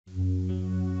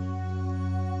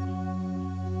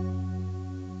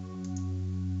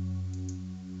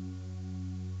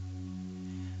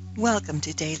Welcome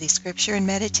to Daily Scripture and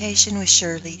Meditation with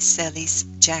Shirley Sellis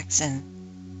Jackson.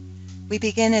 We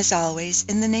begin as always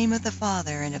in the name of the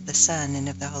Father, and of the Son, and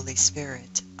of the Holy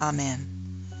Spirit.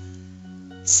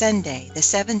 Amen. Sunday, the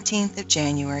 17th of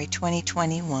January,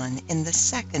 2021, in the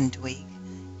second week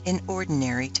in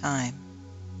Ordinary Time.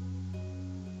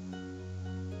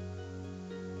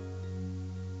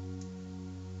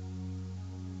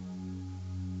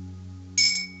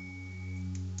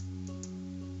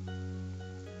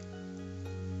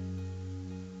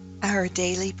 Our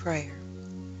daily prayer.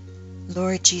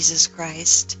 Lord Jesus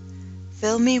Christ,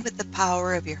 fill me with the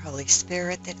power of your Holy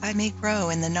Spirit that I may grow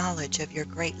in the knowledge of your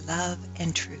great love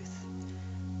and truth.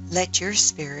 Let your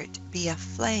Spirit be a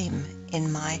flame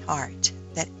in my heart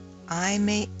that I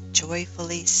may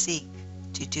joyfully seek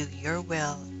to do your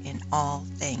will in all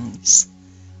things.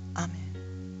 Amen.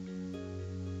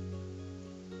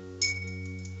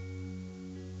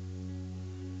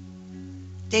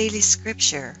 Daily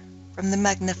Scripture from the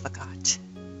Magnificat.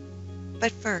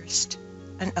 But first,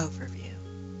 an overview.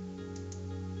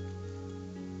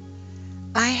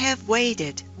 I have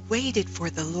waited for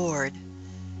the Lord.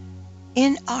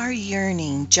 In our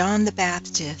yearning, John the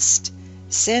Baptist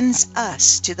sends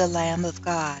us to the Lamb of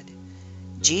God.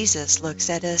 Jesus looks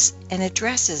at us and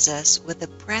addresses us with a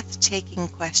breathtaking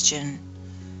question.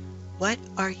 What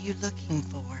are you looking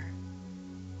for?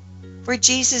 For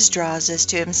Jesus draws us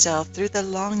to himself through the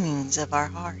longings of our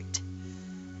heart.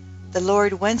 The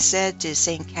Lord once said to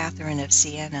St. Catherine of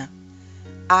Siena,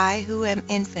 I who am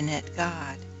infinite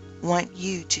God want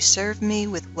you to serve me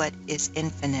with what is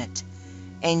infinite,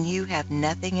 and you have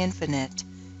nothing infinite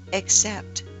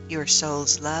except your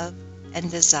soul's love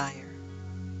and desire.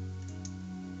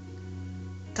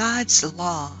 God's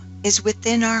law is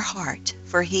within our heart,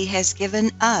 for he has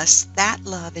given us that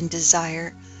love and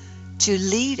desire to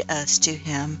lead us to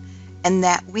him, and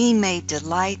that we may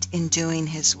delight in doing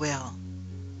his will.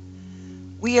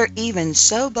 We are even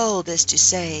so bold as to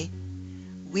say,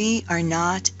 we are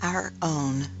not our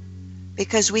own,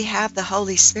 because we have the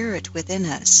Holy Spirit within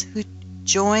us, who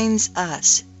joins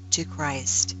us to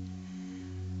Christ.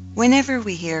 Whenever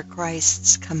we hear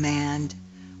Christ's command,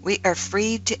 we are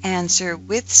freed to answer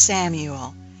with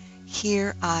Samuel,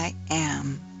 Here I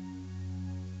am.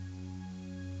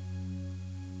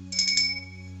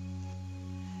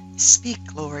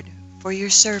 Speak, Lord, for your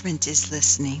servant is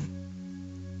listening.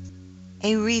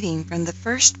 A reading from the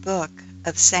first book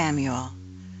of Samuel,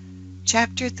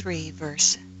 chapter 3,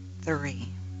 verse 3.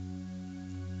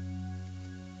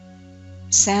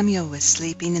 Samuel was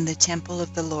sleeping in the temple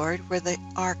of the Lord where the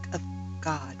ark of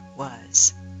God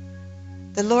was.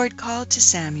 The Lord called to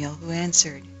Samuel, who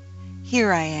answered,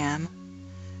 Here I am.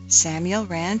 Samuel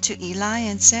ran to Eli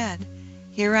and said,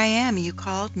 Here I am, you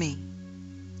called me.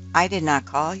 I did not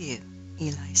call you,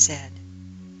 Eli said.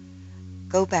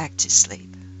 Go back to sleep.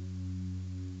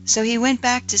 So he went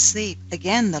back to sleep.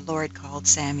 Again the Lord called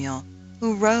Samuel,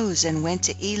 who rose and went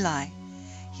to Eli.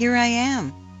 Here I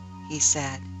am, he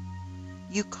said.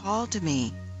 You called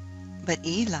me. But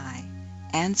Eli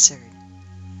answered,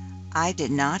 I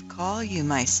did not call you,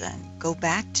 my son. Go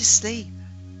back to sleep.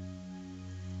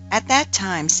 At that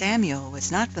time Samuel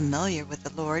was not familiar with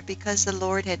the Lord, because the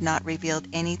Lord had not revealed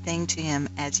anything to him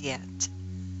as yet.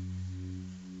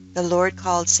 The Lord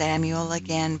called Samuel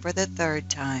again for the third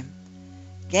time.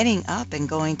 Getting up and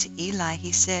going to Eli,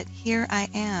 he said, Here I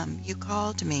am, you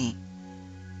called me.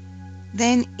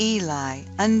 Then Eli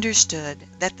understood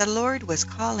that the Lord was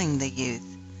calling the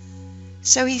youth.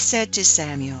 So he said to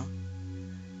Samuel,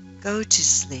 Go to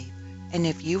sleep, and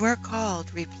if you are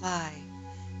called, reply,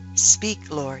 Speak,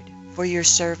 Lord, for your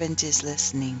servant is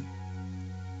listening.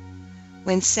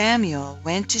 When Samuel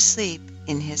went to sleep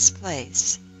in his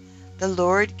place, the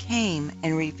Lord came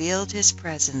and revealed his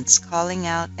presence, calling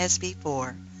out as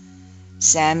before,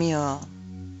 Samuel,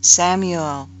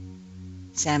 Samuel.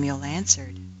 Samuel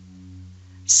answered,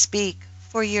 Speak,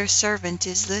 for your servant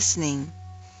is listening.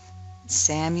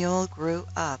 Samuel grew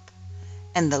up,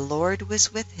 and the Lord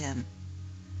was with him,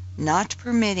 not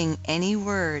permitting any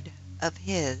word of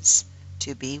his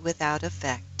to be without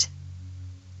effect.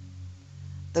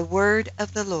 The word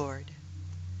of the Lord.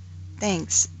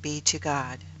 Thanks be to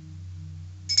God.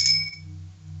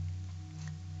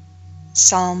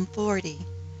 Psalm 40.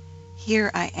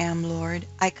 Here I am, Lord,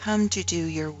 I come to do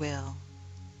your will.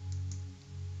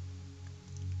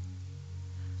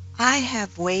 I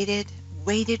have waited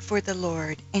for the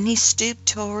Lord, and he stooped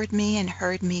toward me and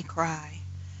heard me cry.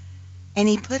 And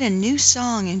he put a new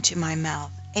song into my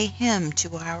mouth, a hymn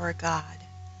to our God.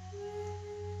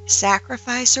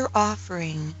 Sacrifice or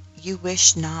offering you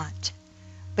wish not,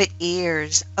 but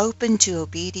ears open to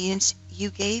obedience you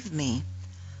gave me.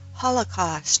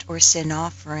 holocaust or sin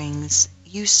offerings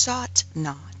you sought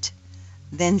not.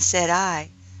 Then said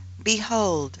I,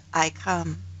 Behold, I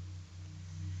come.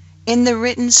 In the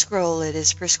written scroll it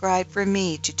is prescribed for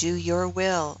me to do your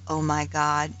will, O my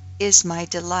God, is my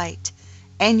delight,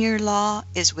 and your law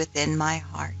is within my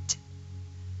heart.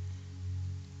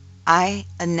 I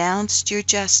announced your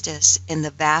justice in the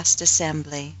vast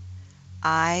assembly.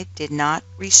 I did not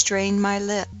restrain my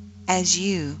lip, as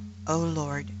you, O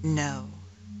Lord, know.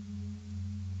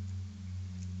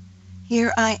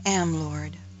 Here I am,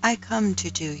 Lord, I come to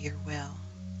do your will.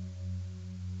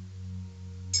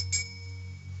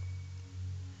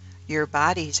 Your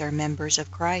bodies are members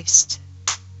of Christ.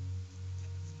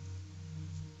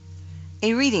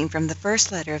 A reading from the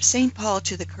first letter of St. Paul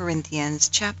to the Corinthians,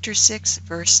 chapter 6,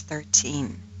 verse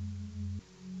 13.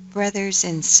 Brothers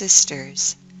and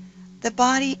sisters, the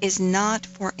body is not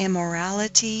for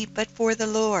immorality, but for the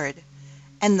Lord,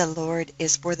 and the Lord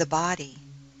is for the body.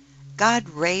 God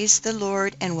raised the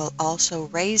Lord and will also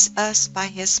raise us by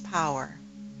his power.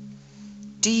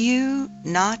 Do you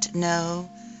not know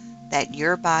that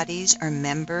your bodies are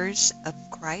members of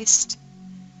Christ?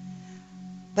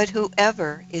 But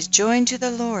whoever is joined to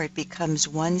the Lord becomes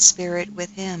one spirit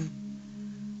with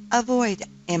him. Avoid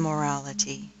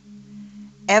immorality.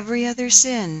 Every other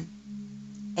sin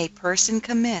a person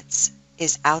commits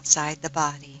is outside the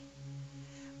body,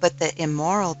 but the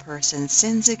immoral person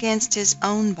sins against his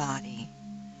own body.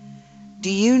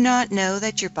 Do you not know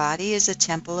that your body is a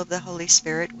temple of the Holy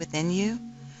Spirit within you,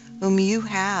 whom you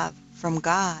have from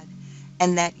God,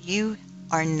 and that you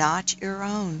are not your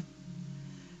own?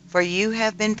 For you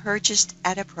have been purchased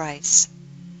at a price.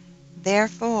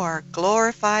 Therefore,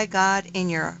 glorify God in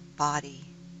your body.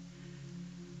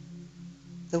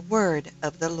 The word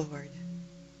of the Lord.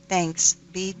 Thanks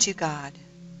be to God.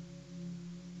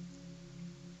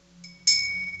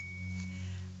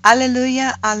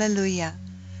 Alleluia, alleluia.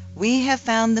 We have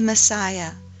found the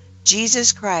Messiah,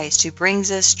 Jesus Christ, who brings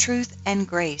us truth and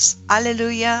grace.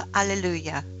 Alleluia,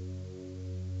 alleluia.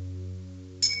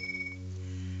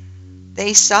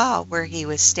 They saw where he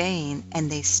was staying,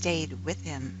 and they stayed with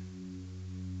him.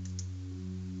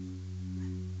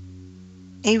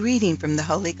 A reading from the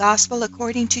Holy Gospel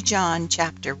according to John,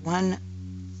 chapter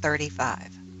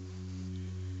 1:35.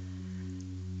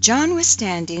 John was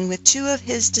standing with two of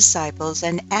his disciples,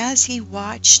 and as he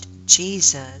watched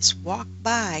Jesus walk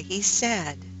by, he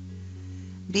said,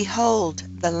 Behold,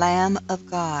 the Lamb of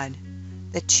God.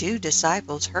 The two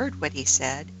disciples heard what he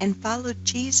said and followed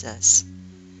Jesus.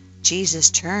 Jesus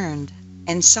turned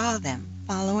and saw them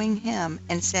following him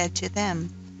and said to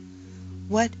them,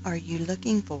 What are you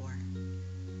looking for?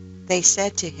 They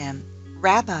said to him,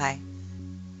 Rabbi,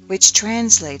 which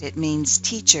translated means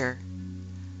teacher,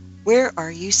 where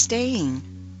are you staying?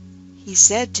 He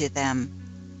said to them,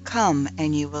 Come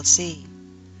and you will see.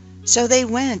 So they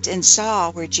went and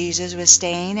saw where Jesus was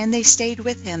staying, and they stayed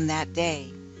with him that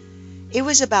day. It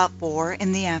was about 4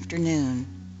 p.m.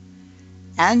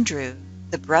 Andrew,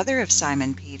 the brother of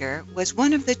Simon Peter, was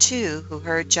one of the two who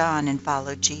heard John and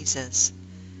followed Jesus.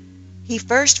 He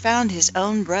first found his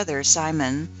own brother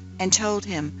Simon and told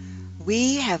him,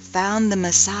 We have found the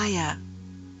Messiah,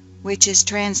 which is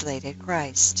translated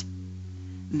Christ.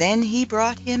 Then he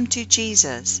brought him to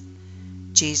Jesus.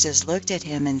 Jesus looked at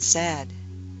him and said,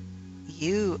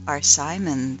 You are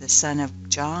Simon, the son of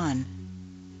John.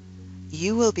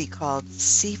 You will be called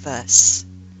Cephas,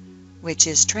 which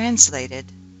is translated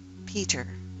Peter.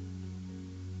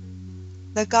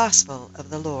 The Gospel of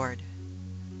the Lord.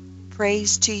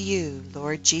 Praise to you,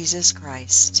 Lord Jesus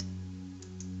Christ.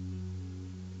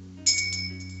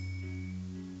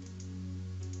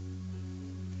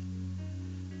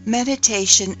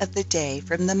 Meditation of the day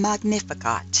from the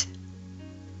Magnificat.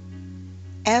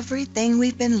 Everything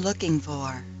we've been looking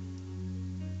for.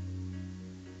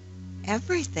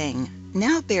 Everything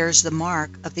now bears the mark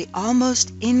of the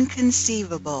almost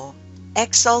inconceivable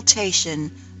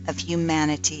exaltation of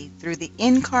humanity through the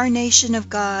incarnation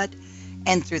of God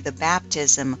and through the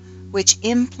baptism which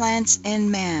implants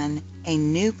in man a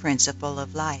new principle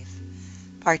of life,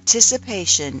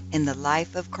 participation in the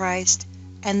life of Christ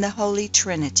and the Holy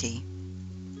Trinity.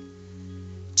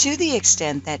 To the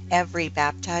extent that every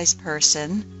baptized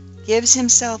person gives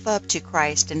himself up to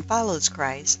Christ and follows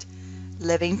Christ,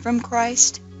 living from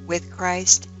Christ, with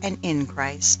Christ, and in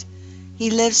Christ,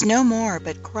 he lives no more,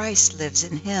 but Christ lives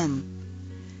in him.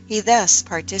 He thus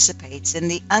participates in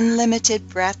the unlimited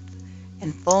breadth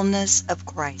and fullness of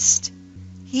Christ.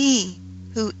 He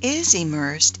who is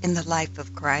immersed in the life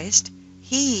of Christ,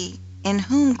 he in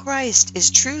whom Christ is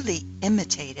truly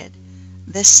imitated,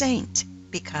 the saint,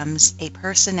 becomes a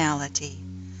personality.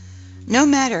 No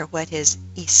matter what his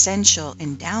essential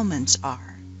endowments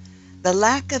are, the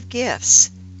lack of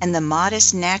gifts and the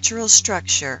modest natural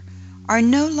structure are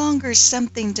no longer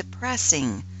something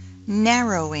depressing,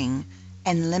 narrowing,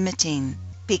 and limiting,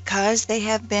 because they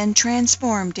have been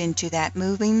transformed into that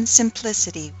moving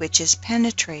simplicity which is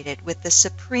penetrated with the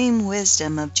supreme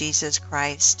wisdom of Jesus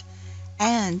Christ,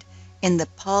 and in the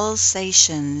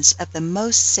pulsations of the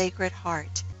most sacred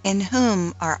heart, in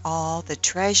whom are all the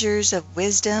treasures of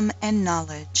wisdom and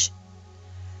knowledge.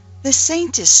 The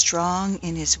saint is strong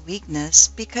in his weakness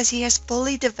because he has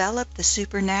fully developed the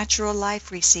supernatural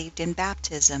life received in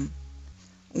baptism.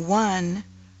 One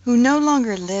who no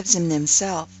longer lives in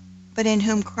himself, but in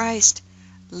whom Christ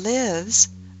lives,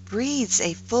 breathes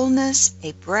a fullness,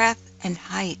 a breadth, and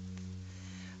height,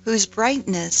 whose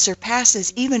brightness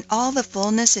surpasses even all the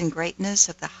fullness and greatness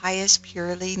of the highest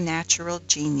purely natural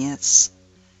genius.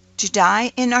 To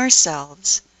die in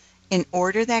ourselves, in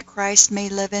order that Christ may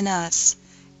live in us,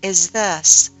 is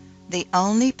thus the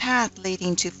only path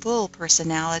leading to full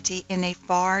personality in a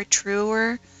far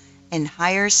truer and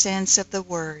higher sense of the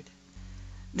word.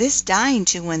 This dying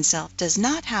to oneself does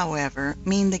not, however,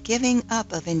 mean the giving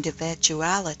up of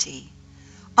individuality.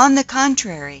 On the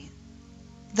contrary,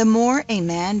 the more a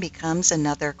man becomes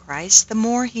another Christ, the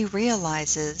more he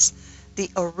realizes the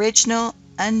original,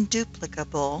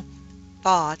 unduplicable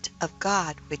thought of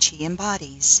God which he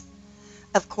embodies.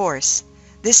 Of course,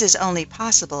 this is only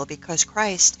possible because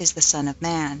Christ is the Son of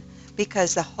Man,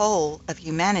 because the whole of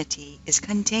humanity is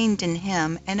contained in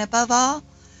him, and above all,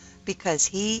 because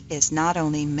he is not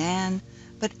only man,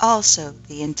 but also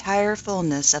the entire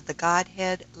fullness of the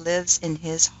Godhead lives in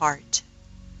his heart.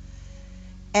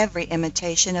 Every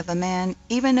imitation of a man,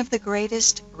 even of the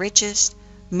greatest, richest,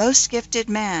 most gifted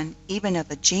man, even of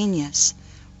a genius,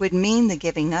 would mean the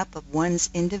giving up of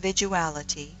one's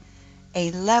individuality,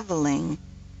 a leveling,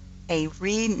 a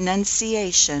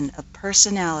renunciation of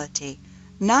personality,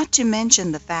 not to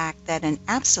mention the fact that an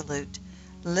absolute,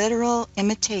 literal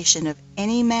imitation of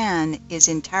any man is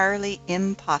entirely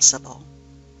impossible.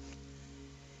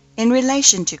 In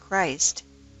relation to Christ,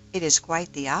 it is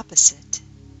quite the opposite.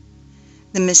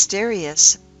 The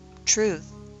mysterious truth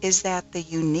is that the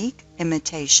unique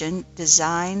imitation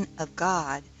design of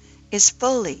God is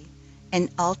fully and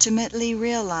ultimately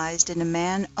realized in a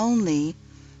man only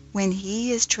when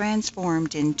he is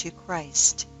transformed into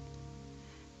Christ.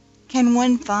 Can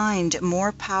one find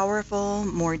more powerful,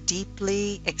 more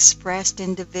deeply expressed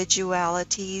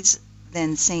individualities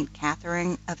than St.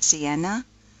 Catherine of Siena,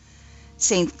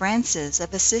 St. Francis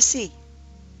of Assisi,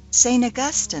 St.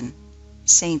 Augustine,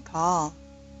 St. Paul,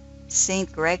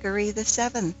 St. Gregory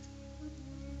VII?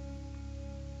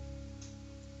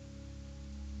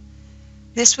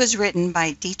 This was written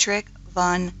by Dietrich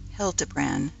von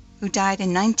Hildebrand, who died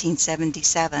in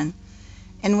 1977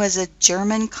 and was a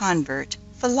German convert,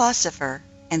 philosopher,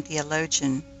 and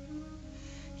theologian.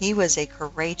 He was a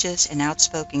courageous and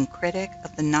outspoken critic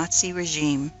of the Nazi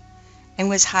regime and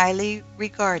was highly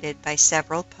regarded by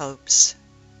several popes.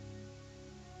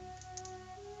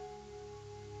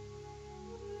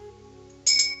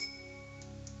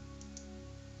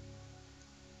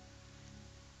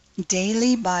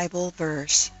 Daily Bible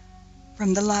Verse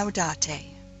from the Laudate.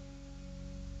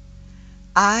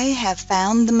 I have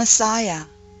found the Messiah.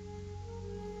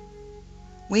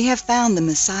 We have found the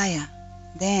Messiah.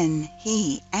 Then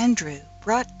he, Andrew,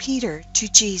 brought Peter to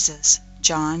Jesus.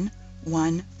 John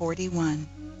 1:41.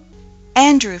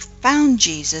 Andrew found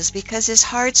Jesus because his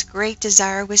heart's great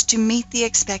desire was to meet the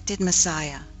expected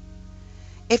Messiah.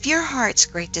 If your heart's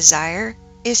great desire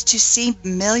is to see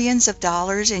millions of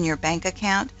dollars in your bank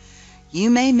account, you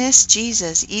may miss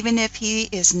Jesus even if he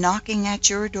is knocking at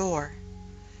your door.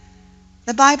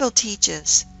 The Bible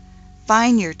teaches,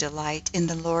 find your delight in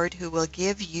the Lord who will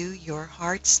give you your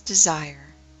heart's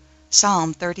desire.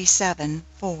 Psalm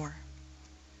 37:4.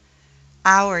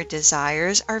 Our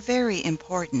desires are very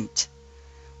important.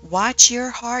 Watch your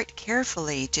heart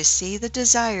carefully to see the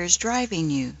desires driving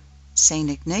you. St.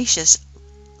 Ignatius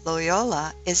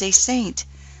Loyola is a saint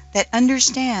that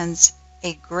understands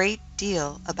a great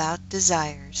deal about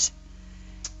desires.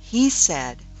 He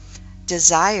said,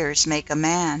 desires make a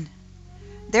man.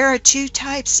 There are two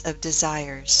types of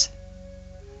desires.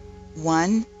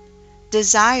 1.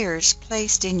 Desires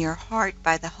placed in your heart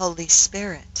by the Holy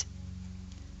Spirit.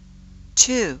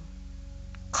 2.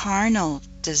 Carnal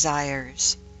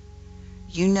desires.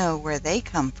 You know where they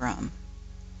come from.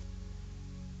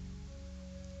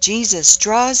 Jesus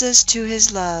draws us to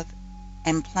his love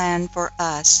and plan for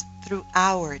us through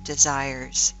our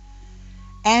desires.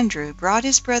 Andrew brought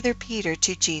his brother Peter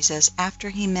to Jesus after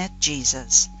he met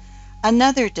Jesus.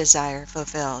 Another desire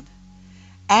fulfilled.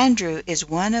 Andrew is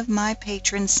one of my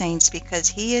patron saints because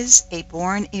he is a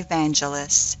born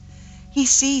evangelist. He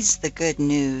sees the good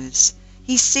news.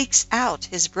 He seeks out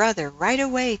his brother right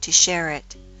away to share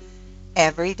it.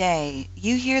 Every day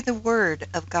you hear the word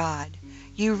of God.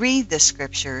 You read the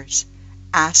scriptures.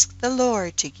 Ask the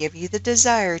Lord to give you the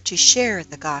desire to share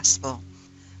the gospel.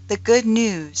 The good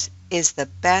news is the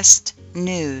best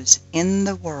news in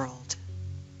the world.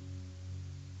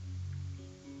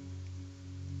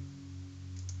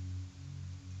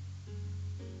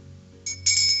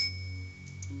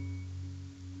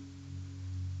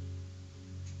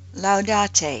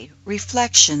 Laudate,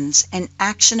 reflections and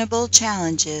actionable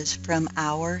challenges from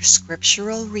our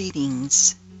scriptural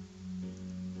readings.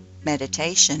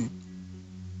 Meditation.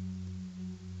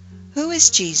 Who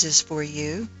is Jesus for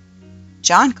you?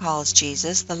 John calls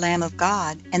Jesus the Lamb of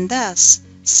God and thus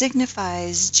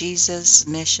signifies Jesus'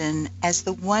 mission as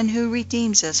the one who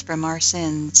redeems us from our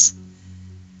sins.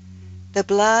 The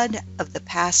blood of the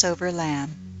Passover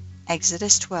Lamb,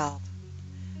 Exodus 12,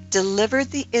 delivered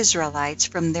the Israelites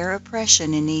from their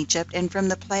oppression in Egypt and from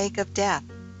the plague of death.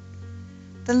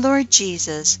 The Lord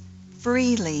Jesus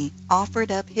freely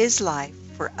offered up his life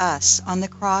for us on the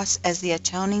cross as the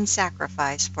atoning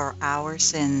sacrifice for our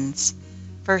sins.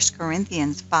 1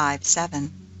 Corinthians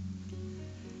 5:7.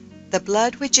 The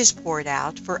blood which is poured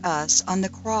out for us on the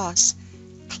cross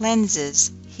cleanses,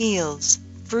 heals,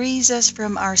 frees us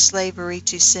from our slavery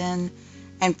to sin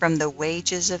and from the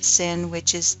wages of sin,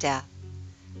 which is death.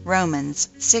 Romans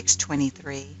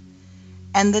 6:23,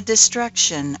 and the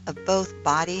destruction of both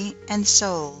body and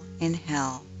soul in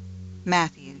hell.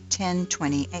 Matthew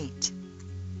 10:28.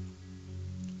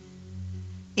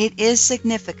 It is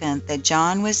significant that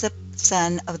John was the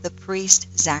son of the priest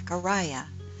Zechariah,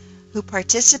 who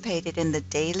participated in the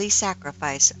daily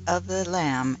sacrifice of the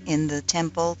lamb in the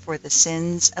temple for the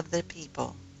sins of the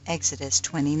people. Exodus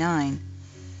 29.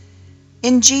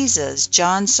 In Jesus,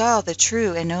 John saw the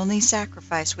true and only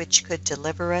sacrifice which could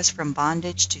deliver us from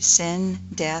bondage to sin,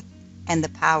 death, and the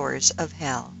powers of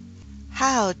hell.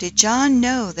 How did John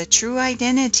know the true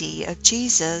identity of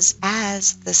Jesus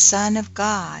as the Son of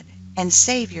God and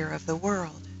Savior of the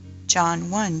world?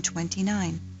 John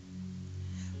 1:29.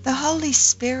 The Holy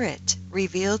Spirit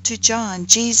revealed to John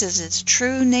Jesus'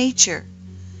 true nature,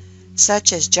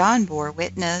 such as John bore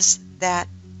witness that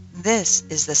this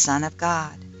is the Son of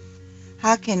God.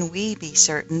 How can we be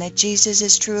certain that Jesus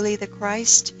is truly the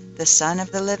Christ, the Son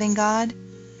of the living God?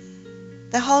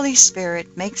 The Holy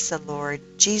Spirit makes the Lord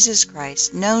Jesus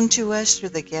Christ known to us through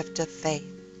the gift of faith.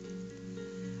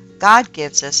 God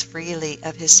gives us freely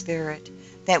of his Spirit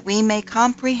that we may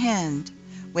comprehend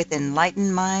with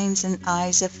enlightened minds and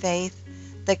eyes of faith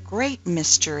the great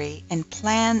mystery and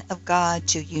plan of God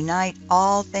to unite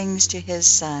all things to his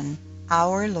Son,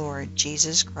 our Lord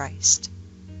Jesus Christ.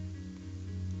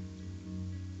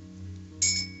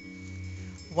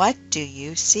 What do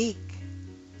you seek?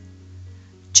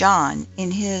 John,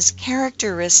 in his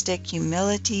characteristic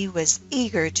humility, was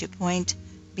eager to point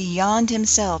beyond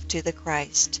himself to the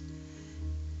Christ,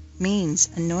 means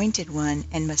Anointed One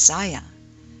and Messiah.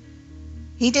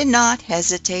 He did not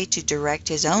hesitate to direct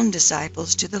his own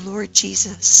disciples to the Lord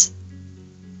Jesus.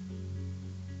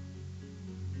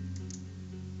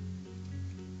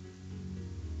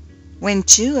 When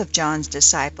two of John's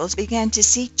disciples began to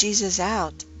seek Jesus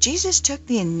out, Jesus took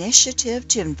the initiative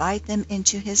to invite them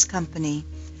into his company.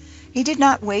 He did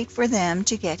not wait for them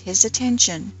to get his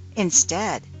attention.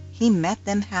 Instead, he met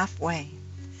them halfway.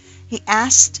 He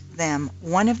asked them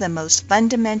one of the most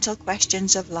fundamental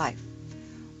questions of life.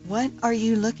 What are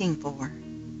you looking for?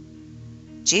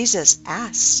 Jesus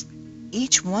asks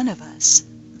each one of us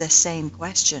the same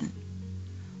question.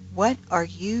 What are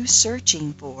you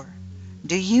searching for?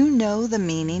 Do you know the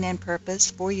meaning and purpose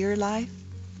for your life?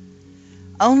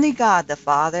 Only God, the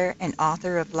Father and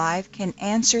author of life, can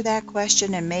answer that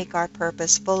question and make our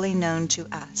purpose fully known to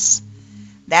us.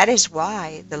 That is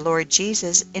why the Lord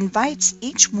Jesus invites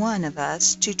each one of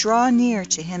us to draw near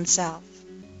to himself.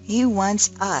 He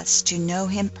wants us to know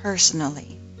him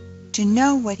personally, to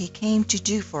know what he came to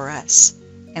do for us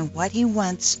and what he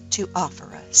wants to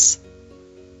offer us.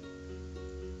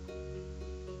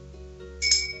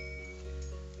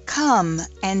 Come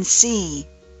and see.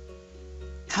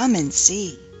 Come and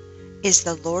see is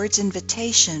the Lord's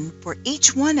invitation for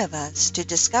each one of us to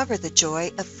discover the joy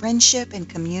of friendship and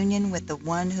communion with the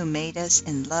one who made us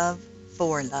in love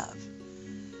for love.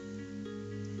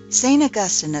 St.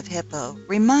 Augustine of Hippo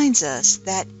reminds us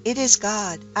that it is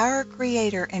God, our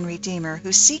Creator and Redeemer,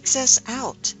 who seeks us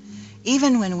out,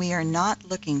 even when we are not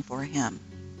looking for him.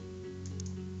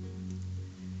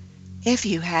 If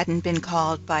you hadn't been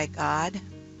called by God,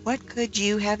 what could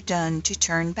you have done to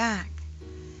turn back?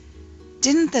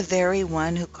 Didn't the very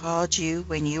one who called you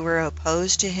when you were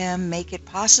opposed to him make it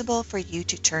possible for you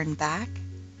to turn back?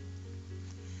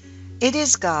 It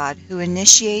is God who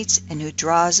initiates and who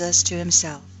draws us to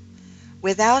himself.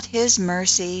 Without his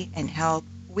mercy and help,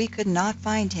 we could not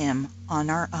find him on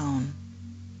our own.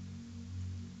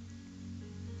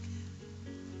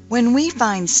 When we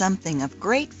find something of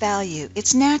great value,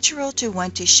 it's natural to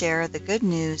want to share the good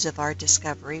news of our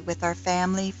discovery with our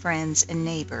family, friends, and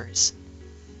neighbors.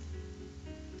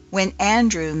 When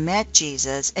Andrew met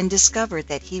Jesus and discovered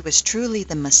that he was truly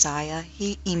the Messiah,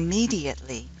 he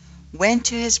immediately went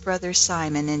to his brother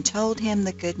Simon and told him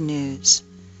the good news.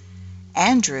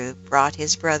 Andrew brought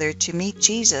his brother to meet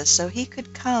Jesus so he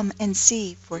could come and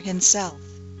see for himself.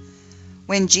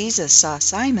 When Jesus saw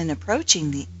Simon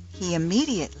approaching, he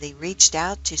immediately reached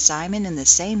out to Simon in the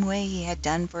same way he had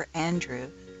done for Andrew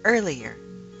earlier.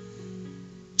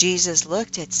 Jesus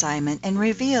looked at Simon and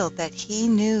revealed that he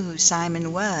knew who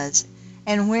Simon was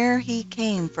and where he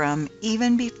came from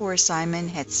even before Simon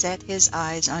had set his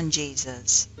eyes on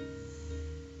Jesus.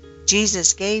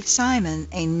 Jesus gave Simon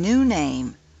a new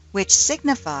name, which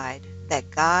signified that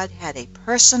God had a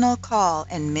personal call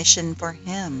and mission for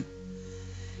him.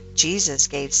 Jesus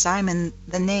gave Simon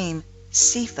the name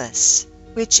Cephas,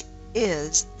 which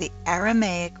is the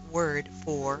Aramaic word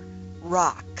for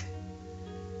rock.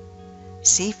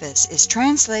 Cephas is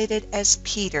translated as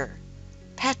Peter,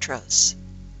 Petros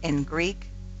in Greek,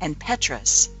 and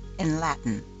Petrus in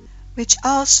Latin, which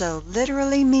also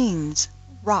literally means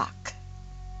rock.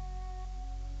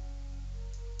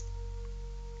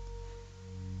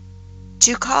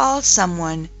 To call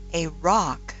someone a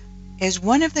rock is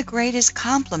one of the greatest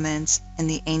compliments in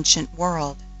the ancient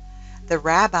world. The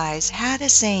rabbis had a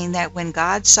saying that when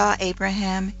God saw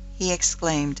Abraham, he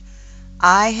exclaimed,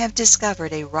 "I have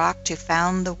discovered a rock to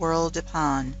found the world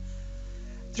upon."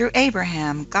 Through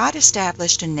Abraham, God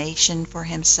established a nation for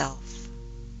himself.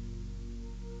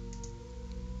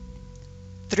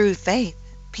 Through faith,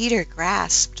 Peter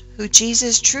grasped who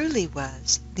Jesus truly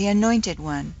was, the Anointed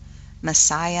One,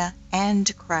 Messiah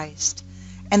and Christ,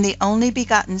 and the only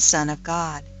begotten Son of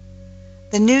God.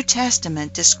 The New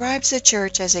Testament describes the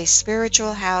church as a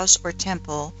spiritual house or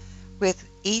temple with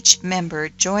each member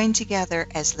joined together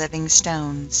as living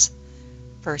stones.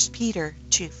 1 Peter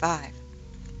 2:5.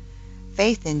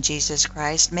 Faith in Jesus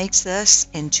Christ makes us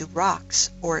into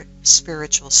rocks or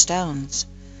spiritual stones.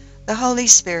 The Holy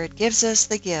Spirit gives us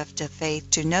the gift of faith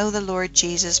to know the Lord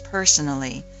Jesus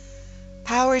personally,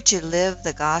 power to live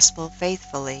the gospel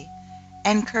faithfully,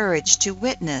 and courage to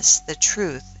witness the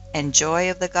truth and joy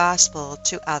of the gospel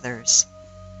to others.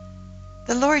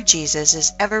 The Lord Jesus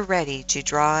is ever ready to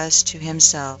draw us to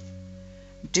himself.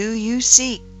 Do you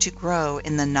seek to grow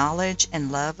in the knowledge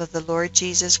and love of the Lord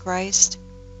Jesus Christ?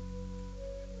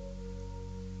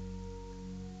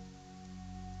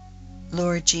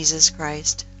 Lord Jesus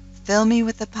Christ, fill me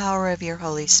with the power of your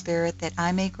Holy Spirit that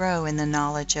I may grow in the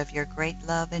knowledge of your great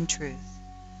love and truth.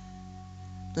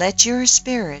 Let your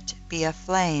Spirit be a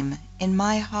flame in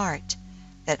my heart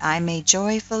that I may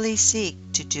joyfully seek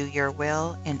to do your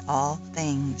will in all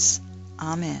things.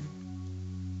 Amen.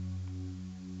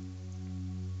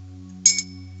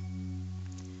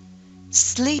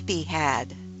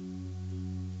 Sleepyhead.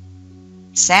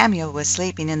 Samuel was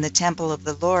sleeping in the temple of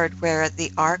the Lord where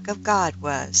the ark of God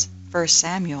was. 1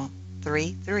 Samuel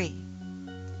 3:3.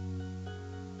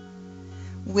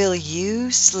 Will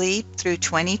you sleep through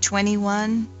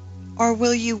 2021, or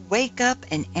will you wake up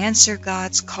and answer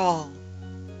God's call?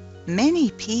 Many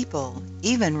people,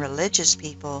 even religious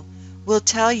people, will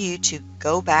tell you to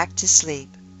go back to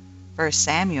sleep. 1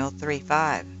 Samuel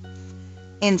 3:5.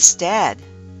 Instead,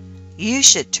 you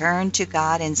should turn to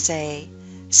God and say,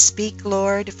 "Speak,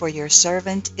 Lord, for your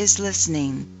servant is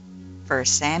listening." 1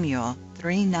 Samuel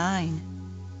 3:9.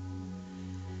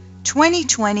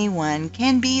 2021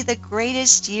 can be the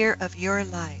greatest year of your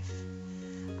life.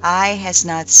 Eye has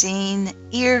not seen,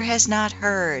 ear has not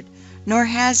heard, nor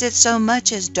has it so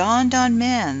much as dawned on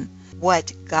men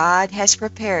what God has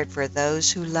prepared for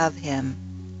those who love him.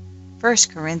 1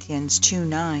 Corinthians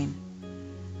 2:9.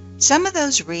 Some of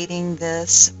those reading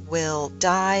this will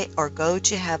die or go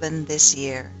to heaven this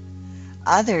year.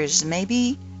 Others may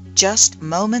be just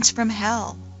moments from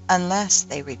hell unless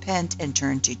they repent and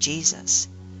turn to Jesus.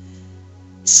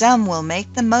 Some will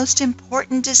make the most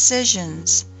important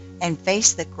decisions and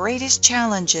face the greatest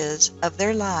challenges of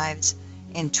their lives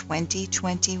in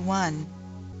 2021.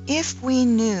 If we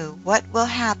knew what will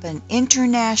happen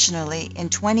internationally in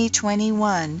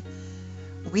 2021,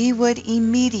 we would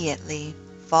immediately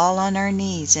fall on our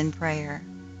knees in prayer.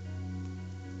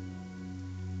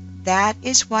 That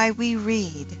is why we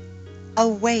read,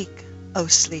 "Awake, O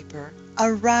sleeper,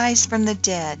 arise from the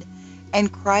dead,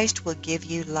 and Christ will give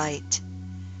you light."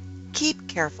 Keep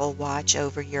careful watch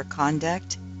over your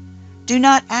conduct. Do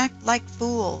not act like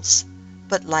fools,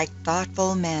 but like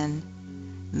thoughtful men.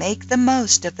 Make the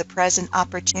most of the present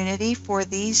opportunity, for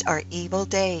these are evil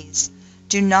days.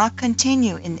 Do not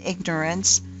continue in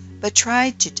ignorance, but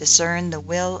try to discern the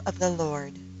will of the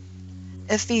Lord.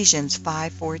 Ephesians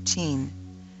 5:14,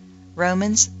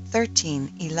 Romans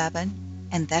 13:11,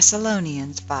 and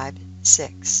Thessalonians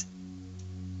 5:6.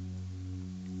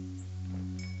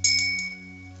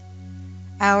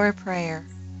 Our prayer.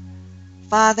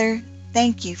 Father,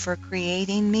 thank you for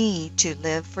creating me to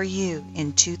live for you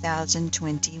in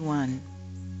 2021.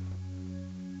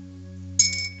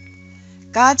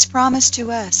 God's promise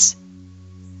to us.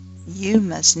 You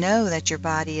must know that your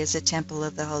body is a temple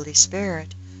of the Holy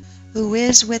Spirit, who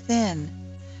is within,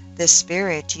 the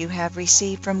Spirit you have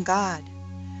received from God.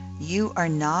 You are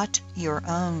not your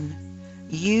own.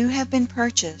 You have been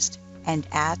purchased, and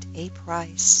at a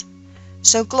price.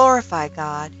 So glorify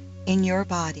God in your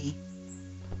body.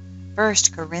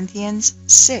 1 Corinthians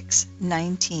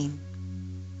 6:19.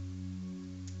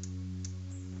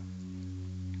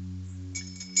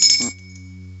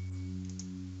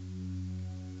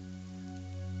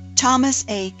 Thomas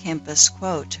A. Kempis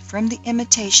quote from the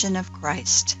Imitation of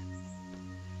Christ.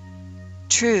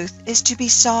 Truth is to be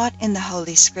sought in the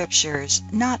Holy Scriptures,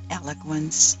 not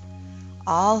eloquence.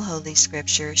 All Holy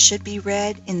Scripture should be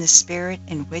read in the spirit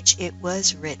in which it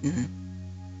was written.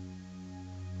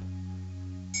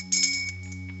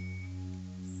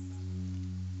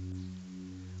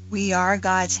 We are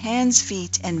God's hands,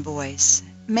 feet, and voice.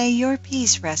 May your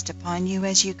peace rest upon you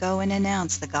as you go and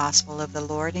announce the gospel of the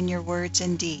Lord in your words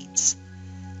and deeds.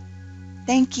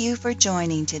 Thank you for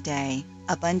joining today.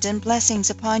 Abundant blessings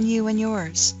upon you and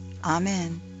yours.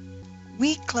 Amen.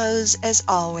 We close as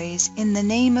always in the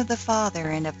name of the Father,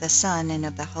 and of the Son, and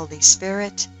of the Holy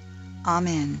Spirit.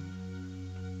 Amen.